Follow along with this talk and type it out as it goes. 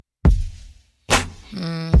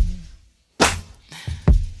Mm.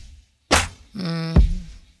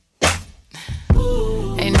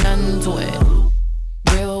 Ain't nothing to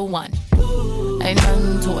it. Real one. Ain't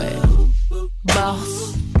nothing to it.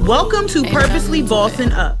 Boss. Welcome to Purposely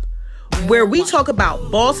Bossing Up, where we talk about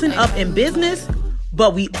bossing up in business,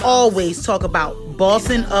 but we always talk about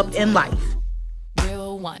bossing up in life.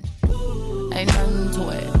 Real one. Ain't nothing to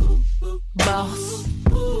it. Boss.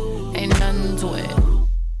 Ain't nothing to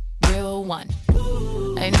it. Real one.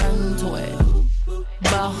 Ain't nothing to it.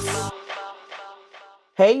 Boss.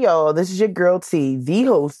 Hey y'all, this is your girl T, the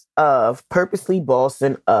host of Purposely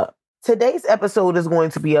Bossing Up. Today's episode is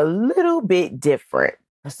going to be a little bit different.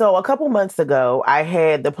 So a couple months ago, I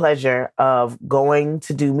had the pleasure of going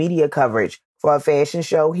to do media coverage for a fashion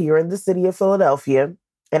show here in the city of Philadelphia.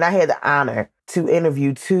 And I had the honor to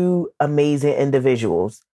interview two amazing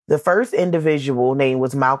individuals. The first individual name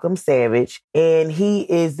was Malcolm Savage, and he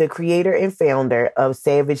is the creator and founder of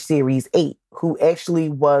Savage Series 8, who actually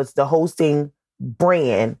was the hosting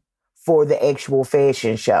brand for the actual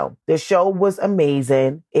fashion show. The show was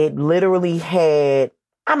amazing. It literally had,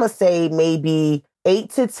 I'm going to say maybe 8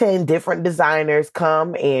 to 10 different designers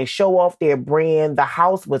come and show off their brand. The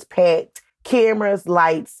house was packed, cameras,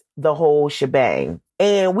 lights, the whole shebang.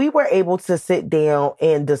 And we were able to sit down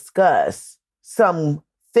and discuss some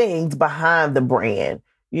things behind the brand.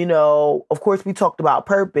 You know, of course, we talked about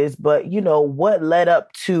purpose, but, you know, what led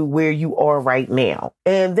up to where you are right now.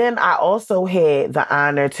 And then I also had the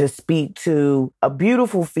honor to speak to a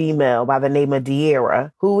beautiful female by the name of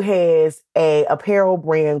De'Ara, who has a apparel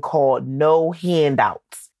brand called No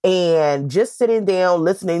Handouts. And just sitting down,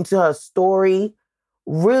 listening to her story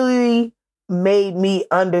really made me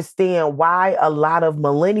understand why a lot of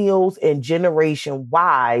millennials and Generation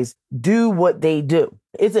Ys do what they do.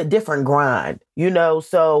 It's a different grind, you know,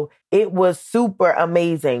 so it was super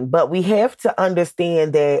amazing. But we have to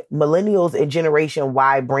understand that millennials and Generation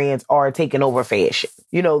Y brands are taking over fashion.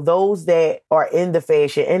 You know, those that are in the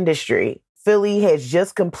fashion industry. Philly has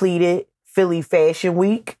just completed Philly Fashion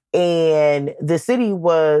Week, and the city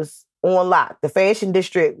was on lock. The fashion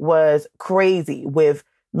district was crazy with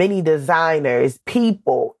many designers,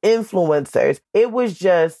 people, influencers. It was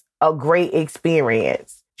just a great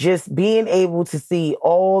experience. Just being able to see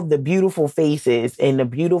all the beautiful faces and the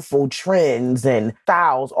beautiful trends and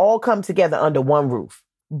styles all come together under one roof.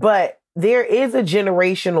 But there is a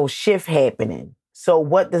generational shift happening. So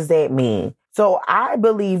what does that mean? So I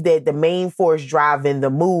believe that the main force driving the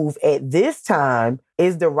move at this time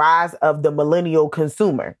is the rise of the millennial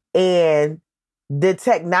consumer and the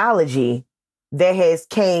technology that has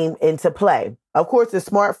came into play. Of course, the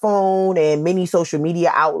smartphone and many social media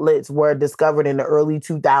outlets were discovered in the early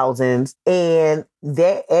 2000s, and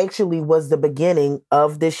that actually was the beginning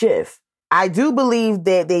of the shift. I do believe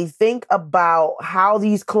that they think about how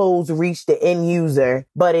these clothes reach the end user,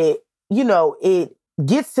 but it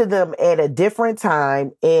gets to them at a different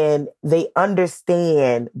time, and they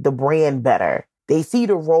understand the brand better. They see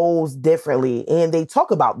the roles differently, and they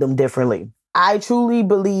talk about them differently. I truly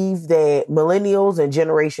believe that millennials and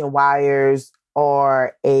Generation Yers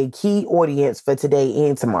are a key audience for today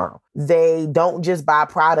and tomorrow. They don't just buy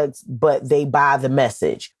products, but they buy the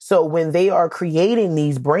message. So when they are creating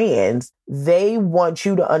these brands, they want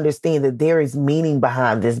you to understand that there is meaning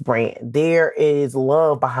behind this brand. There is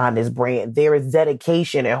love behind this brand. There is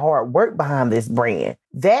dedication and hard work behind this brand.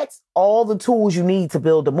 That's all the tools you need to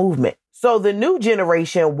build a movement. So the new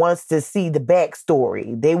generation wants to see the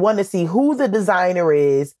backstory. They want to see who the designer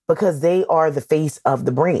is because they are the face of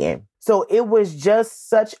the brand. So it was just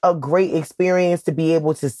such a great experience to be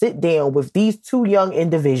able to sit down with these two young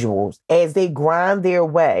individuals as they grind their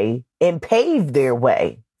way and pave their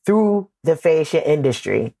way through the fashion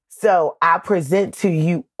industry. So I present to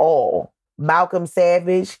you all Malcolm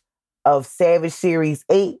Savage of Savage Series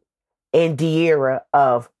 8 and De'Ara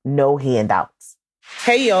of No Handouts.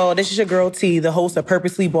 Hey y'all, this is your girl T, the host of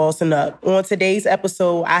Purposely Bossing Up. On today's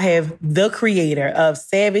episode, I have the creator of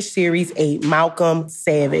Savage Series 8, Malcolm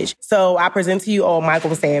Savage. So I present to you all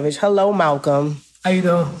Malcolm Savage. Hello, Malcolm. How you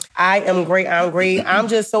doing? I am great. I'm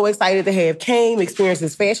just so excited to have came, experience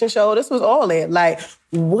this fashion show. This was all it. Like,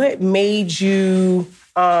 what made you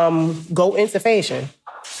go into fashion?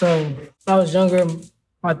 So when I was younger,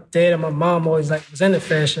 my dad and my mom always was into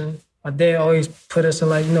fashion. My dad always put us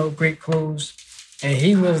in great clothes. And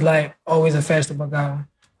he was always a fashionable guy.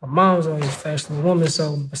 My mom was always a fashionable woman.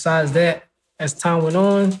 So besides that, as time went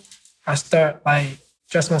on, I start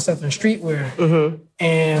dressing myself in streetwear. Mm-hmm.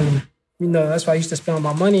 And, that's what I used to spend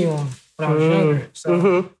all my money on when I was younger. So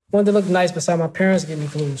I wanted to look nice beside my parents get me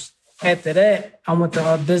clothes. After that, I went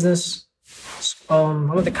to business I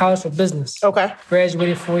went to college for business. Okay.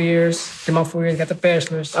 Graduated 4 years, did my 4 years, got the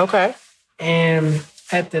bachelor's. Okay. And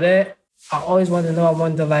after that, I always wanted to know, I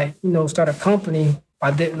wanted to like, start a company.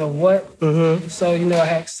 I didn't know what. Mm-hmm. So, I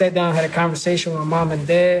had sat down, had a conversation with my mom and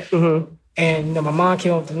dad. Mm-hmm. And, my mom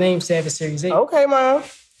came up with the name Savage Series 8. Okay, Mom.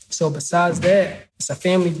 So besides that, it's a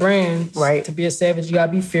family brand. Right. To be a savage, you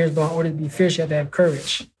gotta be fierce, but in order to be fierce, you have to have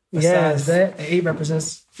courage. Besides that, the 8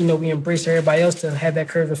 represents, we embrace everybody else to have that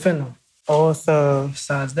courage within them. Awesome.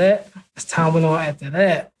 Besides that, as time went on after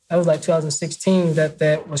that, that was like 2016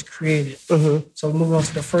 that was created. Mm-hmm. So moving on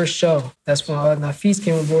to the first show, that's when Nafis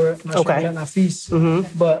came on board. I'm not sure if you met Nafis,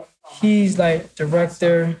 Mm-hmm. but he's like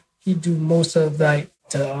director. He do most of like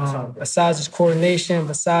the besides just coordination,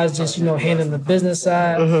 besides just handling the business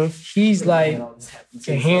side. Mm-hmm. He's like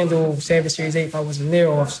can handle Savage Series 8 if I wasn't there,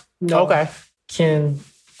 or Okay. can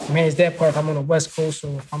manage that part if I'm on the West Coast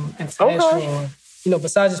or if I'm international, or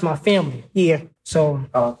besides just my family. Yeah. So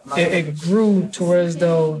it grew towards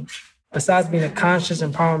though, besides being a conscious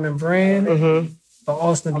empowerment brand, Mm-hmm. but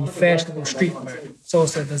also to be fashionable streetwear. So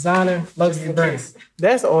it's a designer, luxury brand.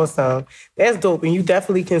 That's awesome. That's dope. And you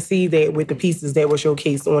definitely can see that with the pieces that were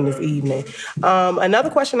showcased on this evening. Another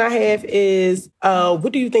question I have is,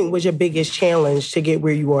 what do you think was your biggest challenge to get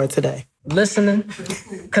where you are today? Listening,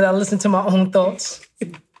 because I listen to my own thoughts.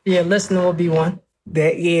 Yeah, listening will be one.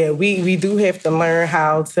 We do have to learn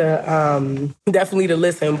how to definitely to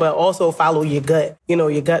listen, but also follow your gut.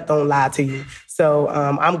 Your gut don't lie to you. So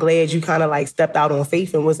I'm glad you kind of like stepped out on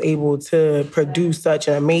faith and was able to produce such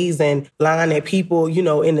an amazing line that people,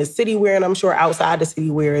 in the city wear, and I'm sure outside the city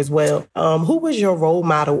wear as well. Who was your role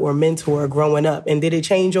model or mentor growing up, and did it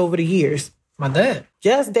change over the years? My dad.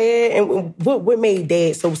 Just dad, and what made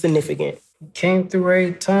dad so significant? Came through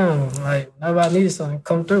every time. Like, whenever I needed something,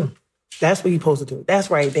 come through. That's what you're supposed to do.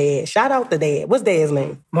 That's right, Dad. Shout out to Dad. What's Dad's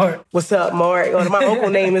name? Mark. What's up, Mark? My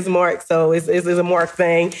uncle name is Mark, so it's a Mark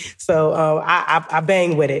thing. So I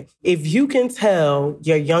bang with it. If you can tell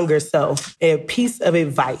your younger self a piece of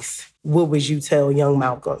advice, what would you tell young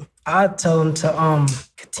Malcolm? I'd tell him to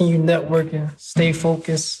continue networking, stay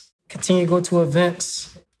focused, continue to go to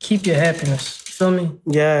events, keep your happiness. You feel me?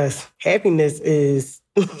 Yes. Happiness is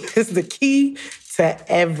the key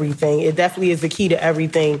to everything. It definitely is the key to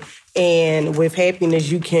everything. And with happiness,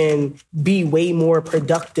 you can be way more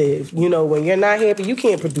productive. When you're not happy, you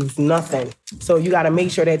can't produce nothing. So you got to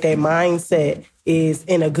make sure that mindset is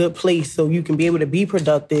in a good place so you can be able to be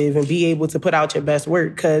productive and be able to put out your best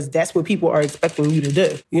work, because that's what people are expecting you to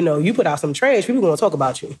do. You put out some trash, people going to talk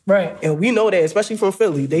about you. Right. And we know that, especially from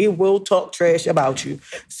Philly, they will talk trash about you.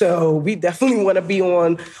 So we definitely want to be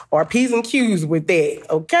on our P's and Q's with that,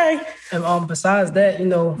 okay? And besides that,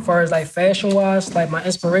 as far as like fashion-wise, like my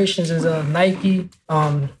inspirations is Nike,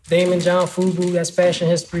 Damon John Fubu, that's fashion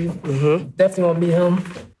history. Mm-hmm. Definitely want to meet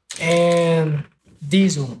him. And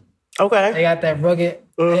Diesel. Okay. They got that rugged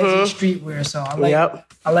edgy streetwear, so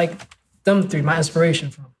I like them three, my inspiration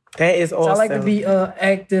from. That is awesome. So I like to be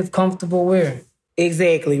active, comfortable wear.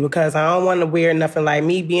 Exactly, because I don't want to wear nothing like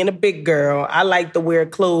me being a big girl. I like to wear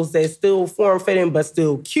clothes that's still form-fitting, but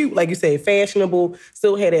still cute. Like you said, fashionable,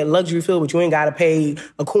 still had that luxury feel, but you ain't got to pay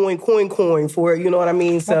a coin for it. You know what I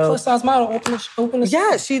mean? So my plus-size model open the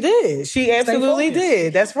yeah, she did. She absolutely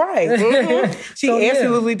did. That's right. Mm-hmm. She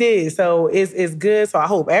absolutely did. So it's good. So I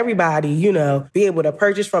hope everybody, be able to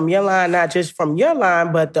purchase from your line, not just from your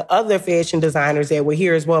line, but the other fashion designers that were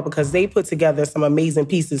here as well, because they put together some amazing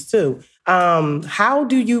pieces too. How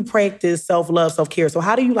do you practice self-love, self-care? So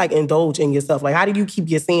how do you indulge in yourself? How do you keep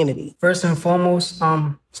your sanity? First and foremost,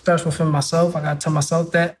 starts within myself. I gotta tell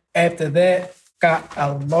myself that. After that, got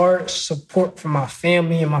a large support from my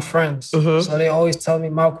family and my friends. Mm-hmm. So they always tell me,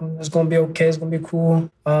 Malcolm, it's gonna be okay, it's gonna be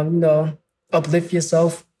cool. Uplift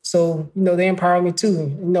yourself. So, they empower me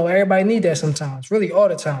too. Everybody need that sometimes, really all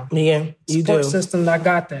the time. Yeah, you support do. System, I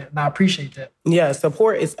got that, and I appreciate that. Yeah,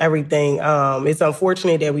 support is everything. It's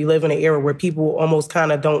unfortunate that we live in an era where people almost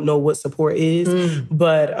kind of don't know what support is.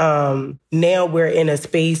 But now we're in a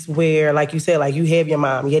space where, like you said, you have your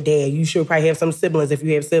mom, your dad. You should probably have some siblings if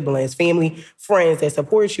you have siblings, family, friends that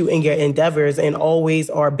support you in your endeavors and always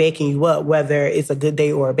are backing you up, whether it's a good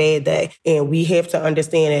day or a bad day. And we have to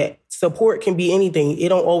understand that support can be anything. It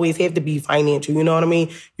don't always have to be financial. You know what I mean?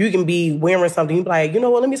 You can be wearing something. You be like,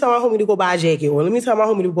 let me tell my homie to go buy a jacket, or let me tell my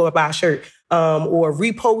homie to go buy a shirt. or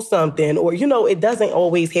repost something, or, it doesn't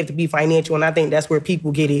always have to be financial. And I think that's where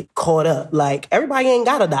people get it caught up. Like, everybody ain't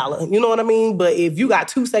got $1, you know what I mean? But if you got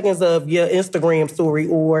 2 seconds of your Instagram story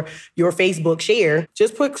or your Facebook share,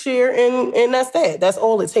 just put share and that's that. That's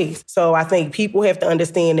all it takes. So I think people have to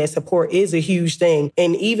understand that support is a huge thing.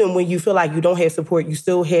 And even when you feel like you don't have support, you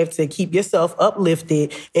still have to keep yourself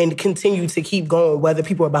uplifted and continue to keep going, whether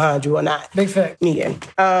people are behind you or not. Big fact. Yeah.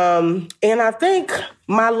 And I think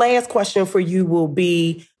my last question for you will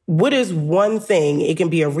be, what is one thing, it can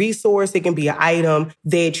be a resource, it can be an item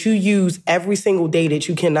that you use every single day that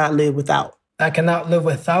you cannot live without? I cannot live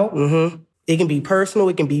without? Mm-hmm. It can be personal,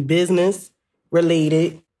 it can be business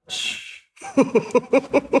related.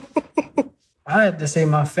 I had to say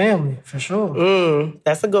my family, for sure.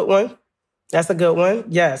 That's a good one. That's a good one.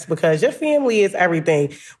 Yes, because your family is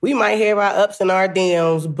everything. We might have our ups and our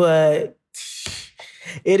downs, but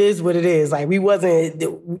it is what it is. Like,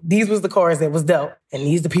 these was the cards that was dealt. And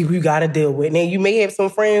these the people you got to deal with. Now, you may have some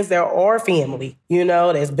friends that are family,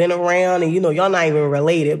 that's been around and, y'all not even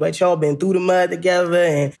related, but y'all been through the mud together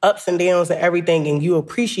and ups and downs and everything. And you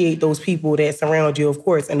appreciate those people that surround you, of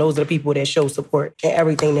course. And those are the people that show support in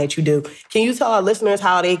everything that you do. Can you tell our listeners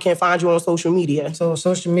how they can find you on social media? So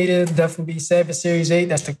social media definitely be Savage Series 8.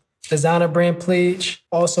 That's the designer brand pledge.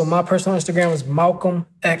 Also, my personal Instagram is Malcolm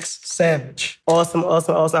X Savage. Awesome.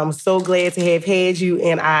 I'm so glad to have had you,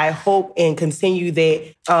 and I hope and continue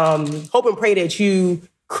that, hope and pray that you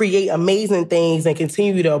create amazing things and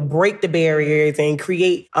continue to break the barriers and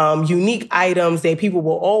create unique items that people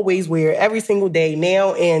will always wear every single day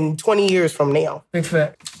now and 20 years from now. Big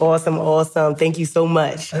fact. Awesome. Thank you so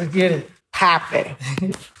much. Let's get it. Poppin'.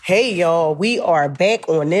 Hey, y'all, we are back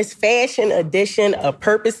on this fashion edition of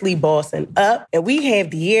Purposely Bossing Up, and we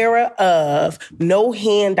have the era of No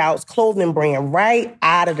Handouts clothing brand right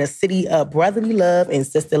out of the city of brotherly love and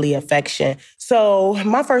sisterly affection. So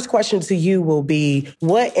my first question to you will be,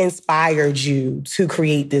 what inspired you to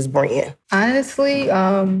create this brand? Honestly,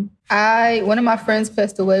 one of my friends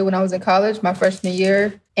passed away when I was in college, my freshman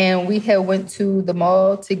year, and we had went to the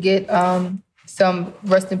mall to get some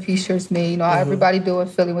rest in peace shirts made. Everybody do in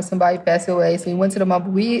Philly when somebody passed away. So we went to the mall.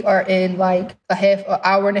 We are in like an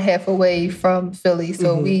hour and a half away from Philly.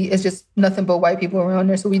 So it's just nothing but white people around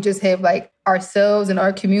there. So we just have like ourselves and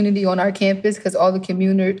our community on our campus, because all the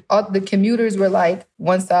commuters were like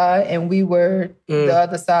one side and we were the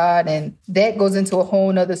other side. And that goes into a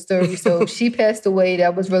whole nother story. So she passed away.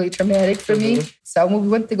 That was really traumatic for me. So when we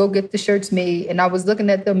went to go get the shirts made and I was looking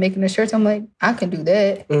at them making the shirts, I'm like, I can do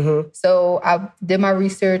that. So I did my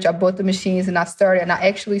research. I bought the machines and I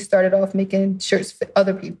actually started off making shirts for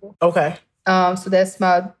other people. Okay. So that's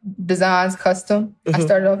my designs custom. I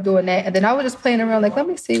started off doing that. And then I was just playing around like, let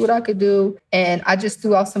me see what I could do. And I just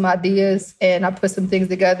threw out some ideas and I put some things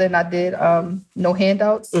together and I did No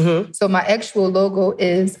Handouts. So my actual logo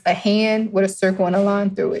is a hand with a circle and a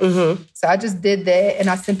line through it. So I just did that and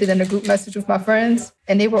I sent it in a group message with my friends.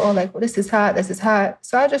 And they were all like, well, this is hot.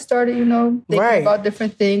 So I just started, thinking about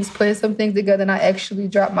different things, putting some things together. And I actually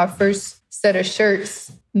dropped my first set of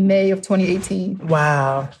shirts May of 2018.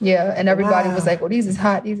 Wow. Yeah. And everybody was like, well, these is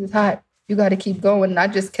hot. You got to keep going. And I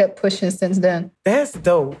just kept pushing since then. That's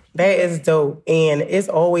dope. That is dope. And it's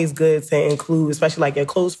always good to include, especially like your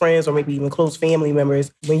close friends or maybe even close family members,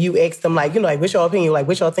 when you ask them like, what's your opinion? Like,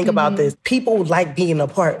 what y'all think about this? People like being a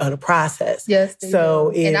part of the process. Yes.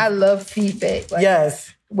 And I love feedback. Like,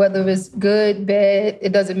 yes. Whether it's good, bad,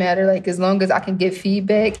 it doesn't matter. Like, as long as I can get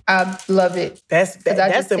feedback, I love it. That's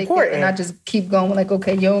important. And I just keep going like,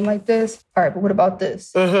 okay, you don't like this? All right, but what about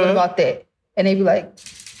this? What about that? And they be like,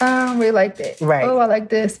 I don't really like that. Right. Oh, I like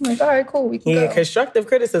this. I'm like, all right, cool. We can go. Constructive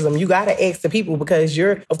criticism. You got to ask the people because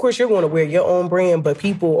of course, you're going to wear your own brand, but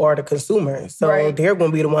people are the consumers. So they're going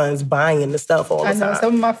to be the ones buying the stuff all the time. I know.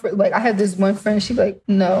 Some of my friends, I had this one friend, she's like,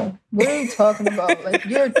 no, what are you talking about? Like,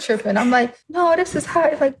 you're tripping. I'm like, no, this is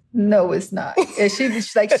hot. Like, no, it's not. And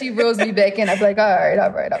she reels me back in. I'm like, all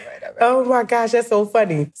right. Oh my gosh, that's so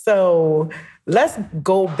funny. So let's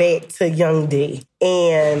go back to Young D.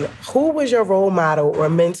 And who was your role model or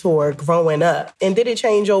mentor growing up? And did it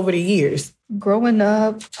change over the years? Growing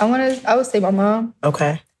up, I would say my mom.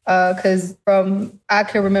 Okay. Because from I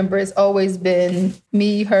can remember, it's always been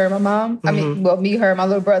me, her, my mom. Me, her, my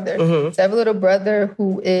little brother. So I have a little brother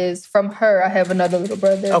who is from her. I have another little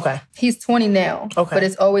brother. Okay. He's 20 now. Okay. But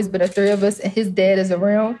it's always been the three of us, and his dad is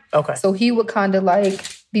around. Okay. So he would kind of like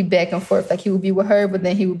be back and forth. Like, he would be with her, but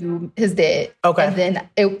then he would be with his dad. Okay. And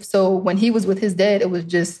then so when he was with his dad, it was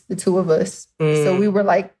just the two of us. So we were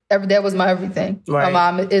like, that was my everything. Right.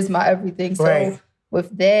 My mom is my everything. So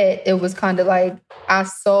with that, it was kind of like I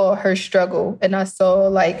saw her struggle and I saw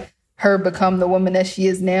like her become the woman that she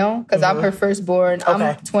is now. Because I'm her firstborn. Okay.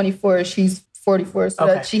 I'm 24. She's 44. So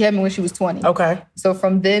that she had me when she was 20. Okay. So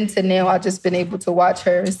from then to now, I've just been able to watch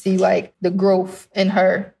her and see like the growth in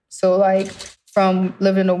her. So like from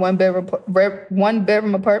living in a one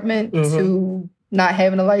bedroom apartment to not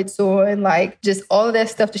having the lights on, like just all of that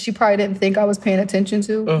stuff that she probably didn't think I was paying attention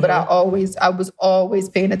to. But I was always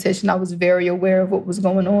paying attention. I was very aware of what was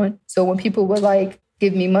going on. So when people would like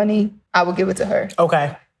give me money, I would give it to her.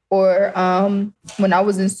 Okay. Or when I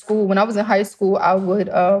was in school, when I was in high school, I would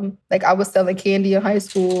I was selling candy in high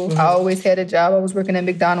school. I always had a job. I was working at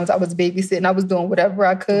McDonald's. I was babysitting. I was doing whatever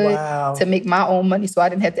I could to make my own money, so I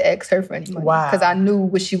didn't have to ask her for any money. Because I knew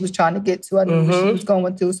what she was trying to get to. I knew what she was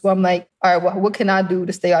going through. So I'm like, all right, well, what can I do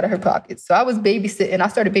to stay out of her pockets? So I was babysitting. I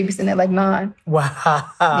started babysitting at like 9. Wow.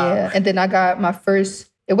 Yeah, and then I got my first.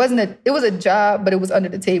 It was a job, but it was under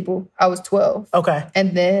the table. I was 12. Okay.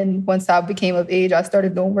 And then once I became of age, I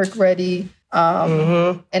started doing Work Ready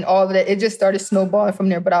and all of that. It just started snowballing from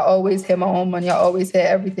there. But I always had my own money. I always had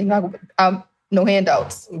everything. No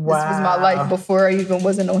handouts. Wow. This was my life before I even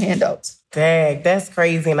wasn't no handouts. Dang, that's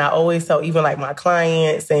crazy. And I always tell even like my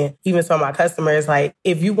clients and even some of my customers, like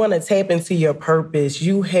if you want to tap into your purpose,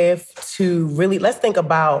 you have to really, let's think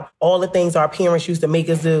about all the things our parents used to make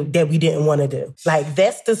us do that we didn't want to do. Like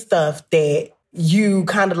that's the stuff that you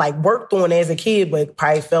kind of like worked on as a kid, but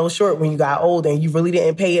probably fell short when you got older and you really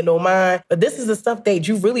didn't pay it no mind. But this is the stuff that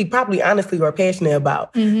you really probably honestly are passionate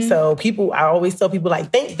about. So I always tell people like,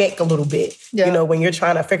 think back a little bit, you know, when you're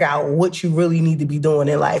trying to figure out what you really need to be doing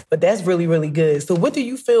in life. But that's really, really good. So what do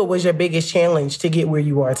you feel was your biggest challenge to get where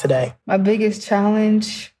you are today? My biggest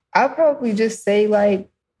challenge, I'd probably just say like,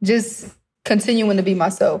 just continuing to be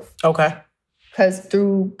myself. Okay. Because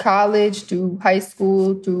through college, through high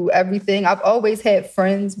school, through everything, I've always had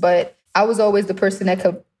friends, but I was always the person that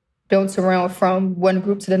could bounce around from one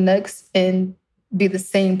group to the next and be the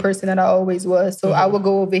same person that I always was. So I would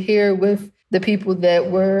go over here with the people that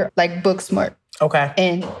were like book smart. Okay.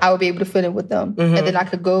 And I would be able to fit in with them. And then I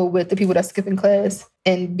could go with the people that skip in class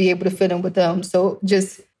and be able to fit in with them. So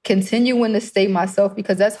just continuing to stay myself,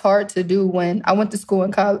 because that's hard to do when I went to school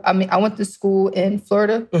in college. I went to school in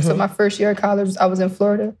Florida. So my first year of college, I was in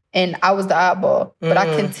Florida and I was the oddball, but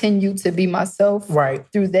I continued to be myself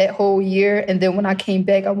through that whole year. And then when I came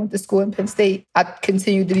back, I went to school in Penn State. I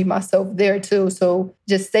continued to be myself there too. So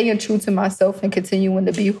just staying true to myself and continuing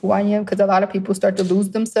to be who I am, because a lot of people start to lose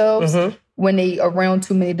themselves when they around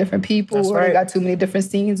too many different people they got too many different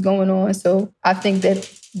scenes going on. So I think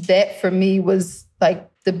that for me was like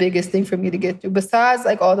the biggest thing for me to get through. Besides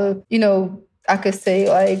like all the, you know, I could say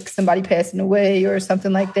like somebody passing away or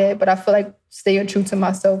something like that. But I feel like staying true to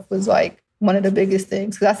myself was like one of the biggest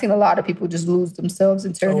things. Because I've seen a lot of people just lose themselves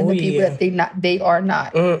and turn into people that they are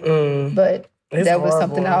not. But that was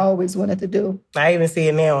something I always wanted to do. I even see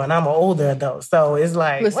it now, and I'm an older adult. So it's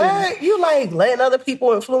like, what? You like letting other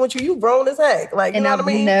people influence you? You grown as heck. Like, you know what I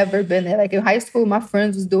mean? And I've never been there. Like in high school, my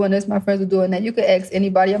friends was doing this, my friends were doing that. You could ask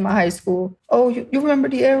anybody in my high school, oh, you remember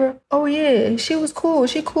the era? Oh, yeah, she was cool.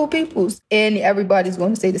 She cool peoples. And everybody's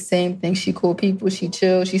going to say the same thing. She cool people. She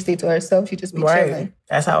chill. She stay to herself. She just be chilling.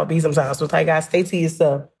 That's how it be sometimes. So I gotta stay to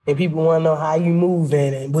yourself. And people want to know how you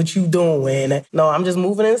moving and what you doing. No, I'm just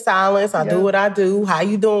moving in silence. I do what I do. How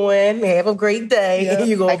you doing? Have a great day.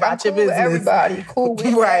 You go about your business. Everybody. Cool with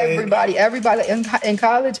everybody. Everybody in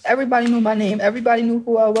college, everybody knew my name. Everybody knew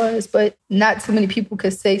who I was. But not too many people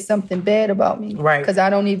could say something bad about me. Right. Because I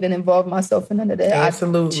don't even involve myself in none of that.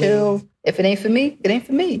 Absolutely. I chill. If it ain't for me, it ain't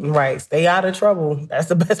for me. Right. Stay out of trouble. That's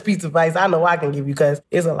the best piece of advice I know I can give you, because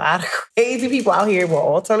there's a lot of crazy people out here with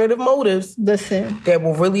alternative motives. Listen. That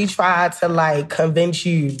will really try to like convince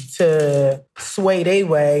you to sway their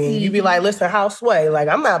way. And you be like, listen, how sway? Like,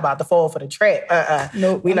 I'm not about to fall for the trap.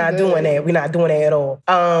 Nope. We're not doing that. We're not doing that at all.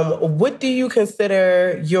 What do you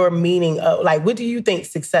consider your meaning of, like, what do you think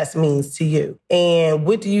success means to you? And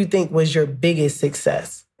what do you think was your biggest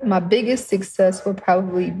success? My biggest success would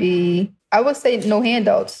probably be, I would say no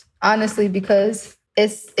handouts, honestly, because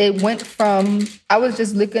it went from, I was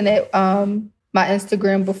just looking at my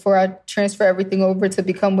Instagram before I transfer everything over to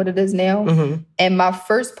become what it is now. And my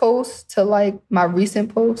first post to like my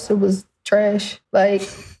recent post, it was trash. Like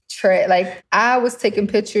I was taking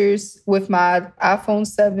pictures with my iPhone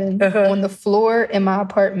 7 on the floor in my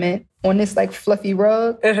apartment on this like fluffy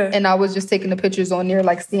rug. And I was just taking the pictures on there,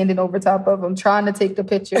 like standing over top of them, trying to take the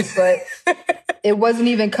pictures, but it wasn't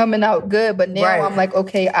even coming out good. But now I'm like,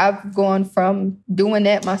 okay, I've gone from doing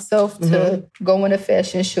that myself to going to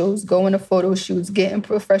fashion shows, going to photo shoots, getting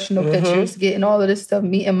professional pictures, getting all of this stuff,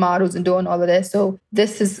 meeting models and doing all of that. So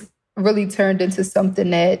this has really turned into something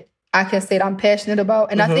that I can say that I'm passionate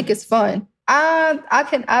about, and I think it's fun.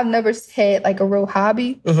 I've never had like a real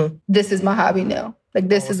hobby. This is my hobby now. Like,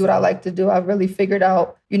 this is what I like to do. I've really figured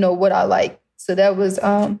out, what I like. So that was,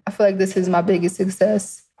 I feel like this is my biggest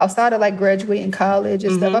success. Outside of like graduating college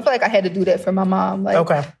and stuff, I feel like I had to do that for my mom.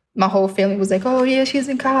 Like, my whole family was like, oh yeah, she's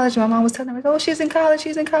in college. My mom was telling me, oh, she's in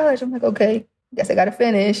college. I'm like, okay, guess I got to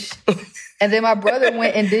finish. And then my brother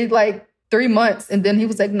went and did like 3 months. And then he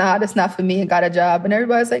was like, nah, that's not for me, and got a job. And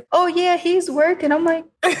everybody's like, oh yeah, he's working. I'm like,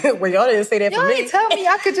 well, y'all didn't say that for me. Y'all didn't tell me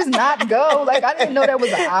I could just not go. Like, I didn't know that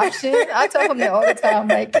was an option. I tell him that all the time.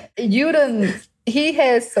 Like, he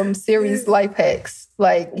has some serious life hacks.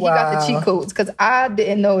 Like, he got the cheat codes, because I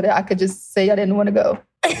didn't know that I could just say I didn't want to go.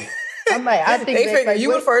 I'm like, I think they figure like, you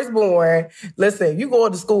were firstborn. Listen, you go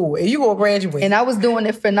to school and you go graduate. And I was doing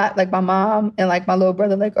it for not like my mom and like my little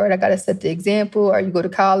brother. Like, all right, I gotta set the example. Or you go to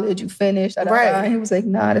college, you finish. Right. And he was like,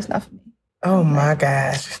 nah, that's not for me. Oh my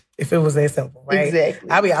gosh. If it was that simple, right? Exactly.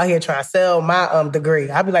 I'll be out here trying to sell my degree.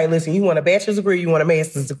 I'll be like, listen, you want a bachelor's degree, you want a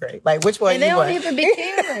master's degree? Like, which one and you want? And they don't even be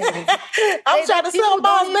caring. I'm trying to sell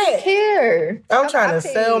mine back. Care. I'm trying to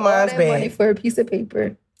sell mine back. Money for a piece of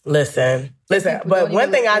paper. Listen. But one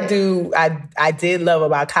thing I did love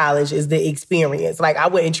about college is the experience. Like, I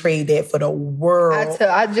wouldn't trade that for the world.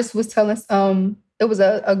 I just was telling it was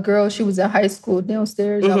a girl, she was in high school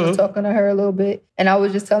downstairs. I was talking to her a little bit, and I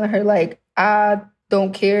was just telling her, like, I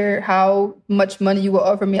don't care how much money you would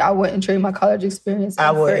offer me. I wouldn't trade my college experience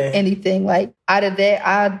for anything. Like, out of that,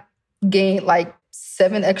 I gained like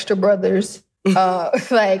 7 extra brothers.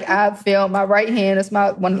 Like, I felt my right hand is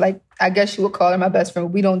my one, like, I guess you would call her my best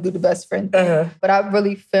friend. We don't do the best friend thing. But I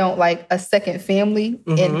really felt like a second family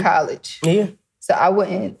in college. Yeah. So I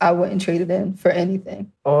wouldn't trade it in for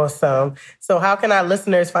anything. Awesome. So how can our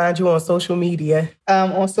listeners find you on social media?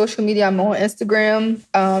 On social media, I'm on Instagram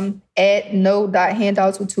at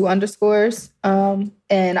no.handouts with 2 underscores. And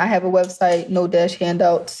I have a website,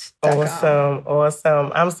 no-handouts.com.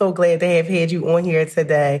 Awesome. I'm so glad to have had you on here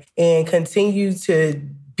today, and continue to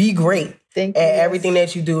be great. Thank you. At everything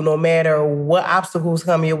that you do, no matter what obstacles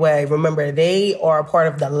come your way. Remember, they are a part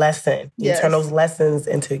of the lesson. You turn those lessons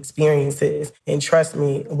into experiences. And trust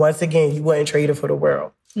me, once again, you wouldn't trade it for the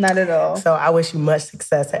world. Not at all. So I wish you much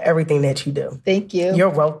success at everything that you do. Thank you. You're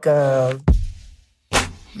welcome.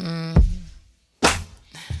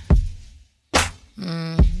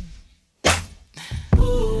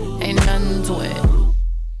 Ain't nothing to it.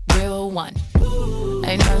 Real one.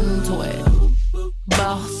 Ain't nothing to it.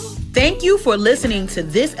 Boss. Thank you for listening to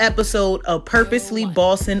this episode of Purposely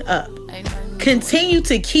Bossing Up. Continue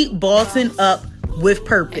to keep bossing up with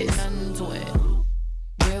purpose. Ain't nothing to it.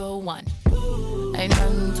 Real one. Ain't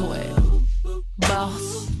nothing to it.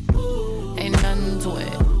 Boss. Ain't nothing to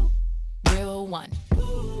it.